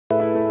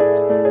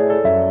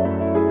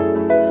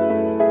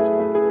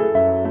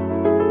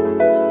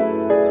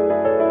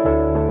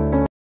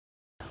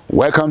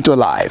Welcome to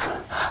life.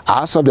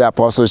 Acts of the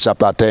Apostles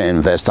chapter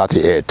 10 verse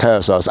 38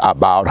 tells us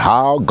about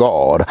how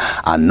God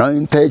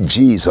anointed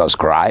Jesus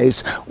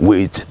Christ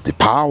with the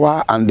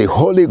power and the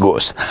Holy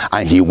Ghost,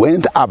 and he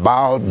went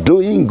about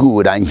doing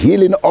good and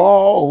healing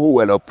all who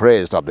were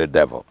oppressed of the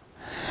devil.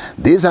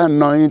 This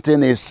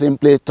anointing is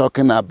simply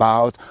talking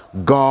about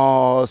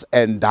God's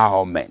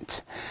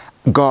endowment,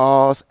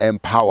 God's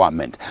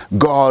empowerment,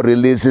 God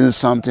releasing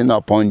something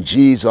upon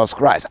Jesus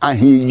Christ, and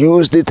he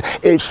used it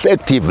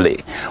effectively.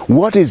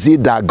 What is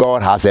it that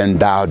God has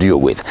endowed you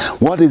with?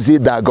 What is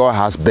it that God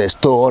has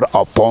bestowed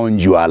upon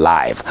your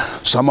life?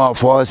 Some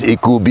of us, it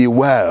could be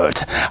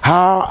wealth.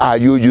 How are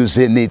you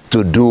using it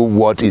to do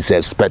what is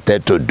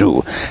expected to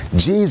do?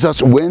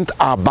 Jesus went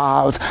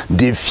about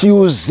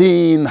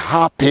diffusing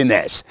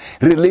happiness,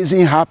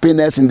 releasing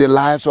happiness in the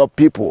lives of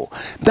people.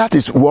 That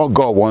is what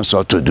God wants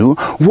us to do.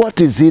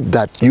 What is it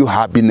that you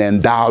have been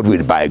endowed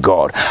with by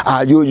God?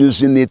 Are you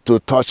using it to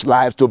touch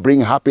lives, to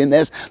bring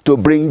happiness, to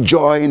bring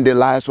joy in the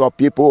lives of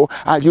people?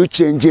 Are you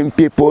changing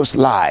people's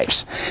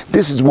lives?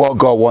 This is what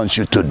God wants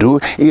you to do.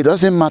 It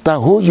doesn't matter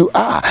who you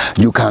are.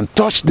 You can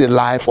touch the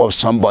life of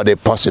somebody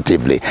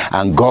positively,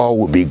 and God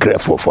will be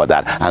grateful for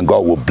that, and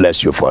God will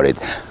bless you for it.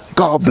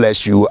 God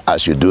bless you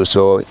as you do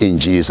so in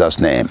Jesus'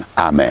 name.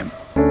 Amen.